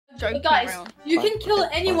joking guys, around. you can kill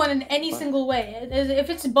anyone in any single way. If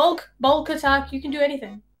it's bulk attack, you can do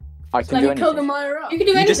anything. I can do anything. Kill them IRL. You can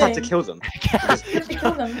do anything. You just have to kill them. You have to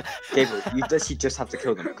kill them. Gabriel, you literally just have to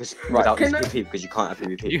kill them because Right. without PvP, because you can't have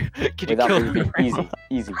PvP. Can you Without kill PvP, them?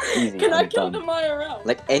 easy. Can I I'm kill done. them IRL?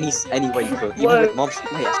 Like any way you could, even Whoa. with mobs.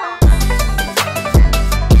 Wait,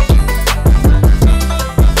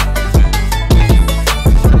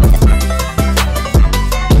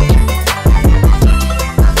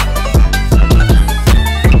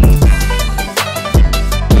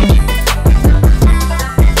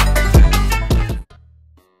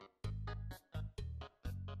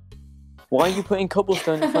 Why are you putting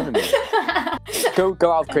cobblestone in front of me?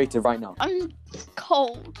 Go out of creative right now. I'm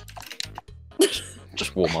cold.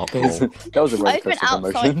 Just warm up. That was a roller I've been coaster of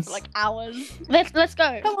outside emotions. for like hours. Let's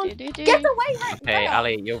go. Come on. Do. Get away! Hey,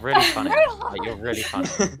 Ali, you're really funny. Like, you're really funny.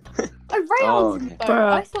 Oh, okay.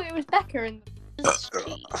 Bruh. I thought it was Becca in.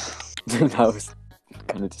 That was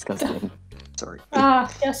kind of disgusting. Sorry.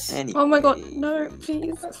 Ah, yes. Anyway. Oh my god, no,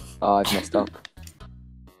 please. Oh, I've messed up.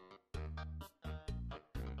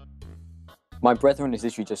 My brethren is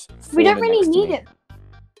literally just. We don't falling really next to need me. it.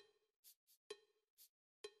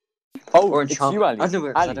 Oh, Or it's enchant- you, Ali. I know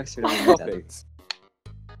where Ali, actually don't stop need that. it.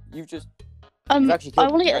 You've just. I actually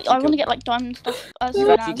killed want me, to you get. I actually want to killed get like diamond stuff as You've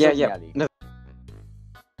well. actually Yeah, killed me, yeah. Ali. No.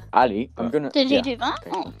 Ali, I'm gonna. Did yeah. you do that?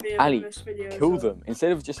 Okay. Oh. Ali, kill them.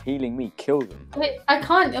 Instead of just healing me, kill them. Wait, I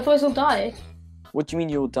can't, otherwise I'll die. What do you mean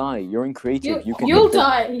you'll die? You're in creative. You can. You'll hit them.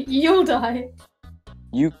 die. You'll die.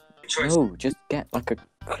 You. No, just get like a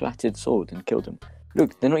clattered sword and kill them.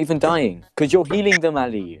 Look, they're not even dying. Because you're healing them,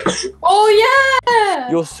 Ali. Oh yeah!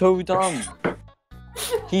 You're so dumb.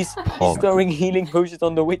 He's throwing healing potions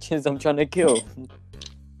on the witches I'm trying to kill.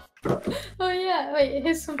 Oh yeah, wait,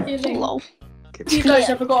 here's some healing. Lol. You guys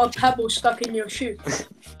ever got a pebble stuck in your shoe?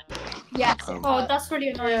 Yes. Oh, that's really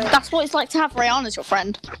annoying. That's what it's like to have Rayan as your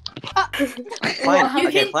friend. Fine. You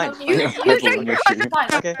Okay, can- fine. you- you Pebble can- on your shoe.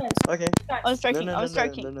 Okay. Okay. I was joking. I was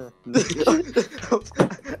joking. No.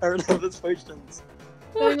 I don't have those potions.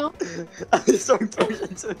 Going on? There's so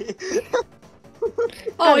potions to me.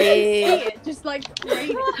 Oh, Ali. I can see it, just like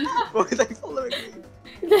raining. Why are they following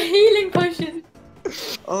me? The healing potion.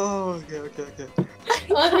 Oh, okay.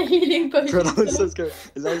 Oh, the healing Bro, that was potion. so scary.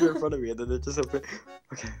 It's like they're in front of me and then they're just up there.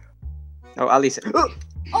 Okay. Oh, Ali said. Oh!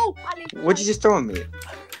 Oh, Ali. What'd you just throw on me?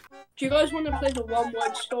 Do you guys want to play the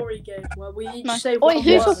one-word story game where we each No. say Oi, one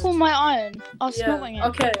who word? took all my iron? I was smelting it.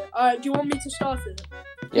 Okay, alright, do you want me to start it?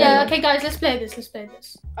 Yeah, okay, guys, let's play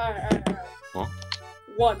this. Alright. What?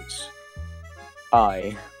 Once.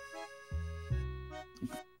 I.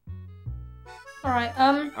 Alright,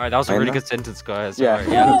 Alright, that was a really Emma? good sentence, guys. Yeah. Alright,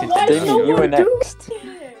 Yeah. Oh, why Damien, someone you were do next.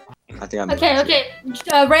 it? I think I'm. Okay.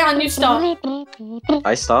 Rayon, you start.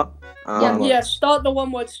 I start. Yeah, start the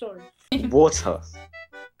one-word story. Water.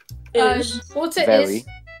 Is Water Very. is...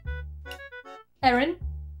 Erin?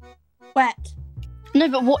 wet. No,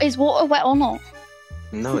 but what is water wet or not?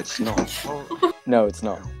 No, it's not. No, it's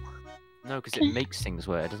not. No, because it makes things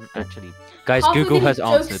wet. It doesn't actually. Guys, Half of Google these has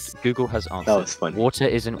jokes- answered. Google has That answered. was funny. Water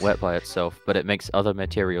isn't wet by itself, but it makes other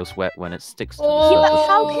materials wet when it sticks to the Oh. Yeah, surface. but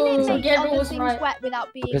how can it So make Gabriel other was things right. wet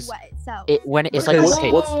without being Because wet itself? It's like Because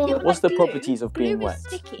okay. what's the Glue- properties of being glue is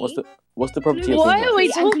wet? sticky. What's the property of Why being are wet? we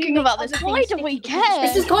and glue talking makes about other this? things Why do we sticky. care?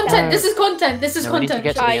 This is content. This is content. This is No, we need to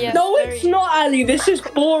content. get to the end. No, it's not, Ali. This is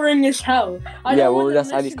boring as hell. I Yeah, don't well, wanna that's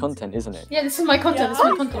listen Ali's to- content, isn't it? Yeah, this is my content. This is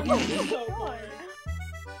my content.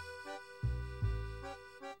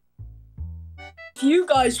 If you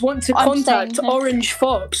guys want to I'm contact saying no. Orange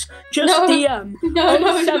Fox, just No. DM. No.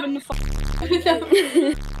 075.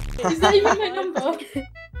 Is that even my number?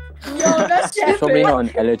 Yo, that's It's probably epic. not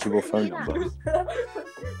an eligible phone number.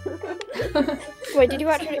 Wait, did you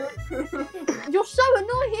actually? You're so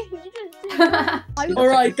annoying. You just.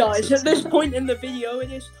 Alright guys, at this point in the video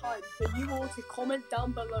it is time for you all to comment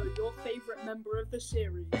down below your favourite member of the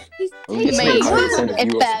series. Only Me. 25% of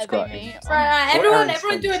It you are better be subscribed. me. Right, Aaron's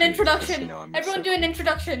everyone do an friends, introduction. you know, I'm Everyone so- do an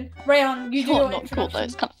introduction. Rayon, you do Oh, your not cool though.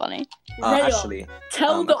 It's introduction. kind of funny. Rayon, Actually,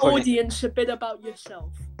 tell the according- audience a bit about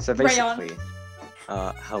yourself. so Rayon. basically,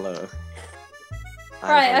 hello.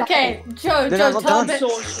 Right, okay. Joe, Then Joe, I'm not tell done. me.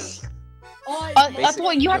 Sources. I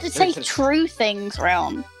thought you had to say true things,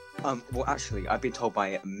 round. Well, actually, I've been told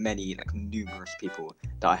by many, numerous people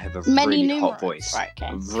that I have a Many really numerous. hot voice. Right,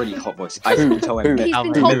 okay. A really hot voice. I've been told by Who? He's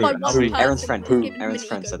many. been told by Who? one Who? person. Aaron's friend. who's given him Aaron's an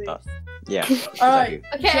friend ego said that. boost. Yeah. Alright.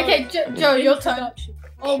 Okay, Joe, your turn. Introduction.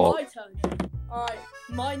 Oh, Hot. my turn. Alright,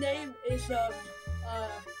 my name is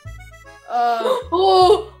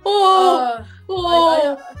Oh,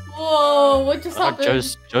 Whoa, what just Like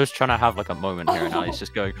happened? Joe's trying to have like a moment here, and Ali's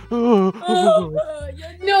just going. No,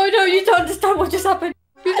 you don't understand what just happened.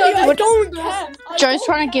 You I don't don't care. Joe's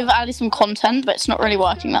trying to give Ali some content, but it's not really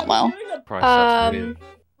working that well. Christ, that's weird.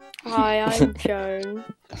 Hi, I'm Joan.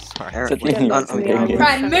 Sorry. Aaron, It's a thing.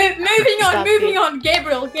 Right, moving on.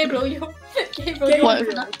 Gabriel, Gabriel.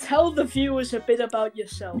 Gabriel, tell the viewers a bit about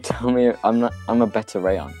yourself. Tell me, I'm a better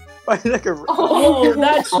Rayon. Like a... Oh,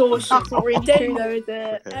 that's awesome. That's not really true though, is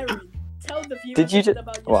it? Erin, tell the viewers Did you a bit ju-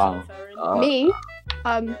 about Wow. yourself, Erin. Me?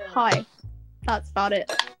 Hi. That's about it.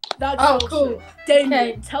 That's Oh, awesome. cool. Damien,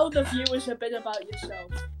 Okay. tell the viewers a bit about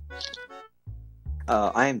yourself.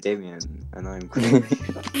 I am Damien, and I'm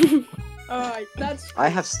cool. Alright, that's I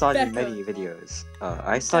have started Becca. many videos.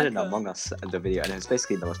 I started Becca. Among Us, the video, and it's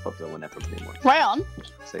basically the most popular one ever, pretty much. Rayon?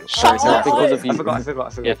 So, Shut sorry, up. Because of you. I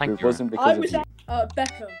forgot. Yeah, thank It you. wasn't I because of was you. at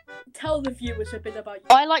Becca, tell the viewers a bit about you.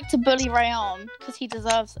 I like to bully Rayon because he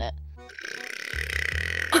deserves it.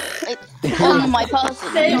 It's on my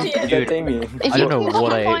person. Damien. Dude, Damien. If I you don't know come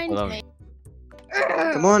what I ate find alone. me-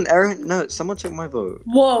 Come on, Aaron. No, someone took my vote.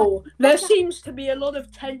 Whoa, there seems to be a lot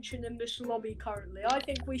of tension in this lobby currently. I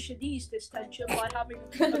think we should ease this tension by having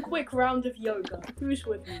a quick round of yoga. Who's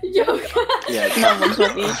with me? Yoga. Yeah. No one's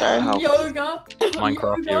with you, Joe. How- Yoga.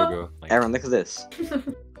 Minecraft yoga. Like, Aaron, look at this.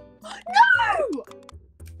 No!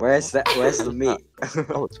 Where's the meat?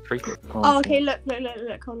 oh, it's creepy. Oh, okay, look.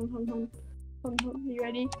 Hold on. You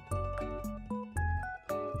ready?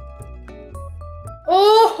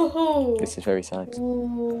 Oh. This is very sad.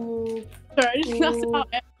 Ooh. Sorry, that's about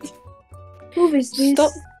it. Who is this?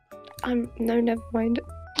 Stop. No, never mind.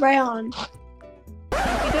 Rayon.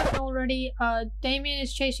 If you don't know already, Damien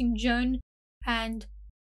is chasing Joan, and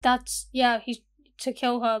that's, yeah, he's to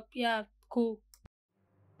kill her. Yeah, cool.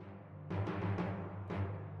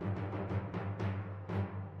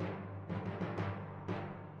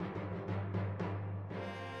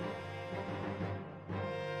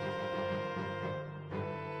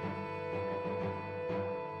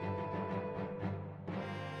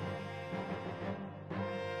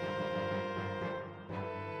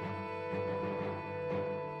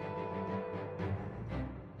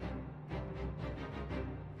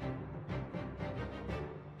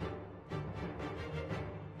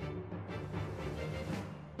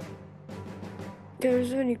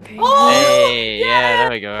 There's only pain. Oh! Hey, yeah,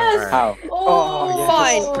 there we go. yes! Alright. How? Oh,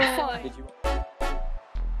 yes. Fine.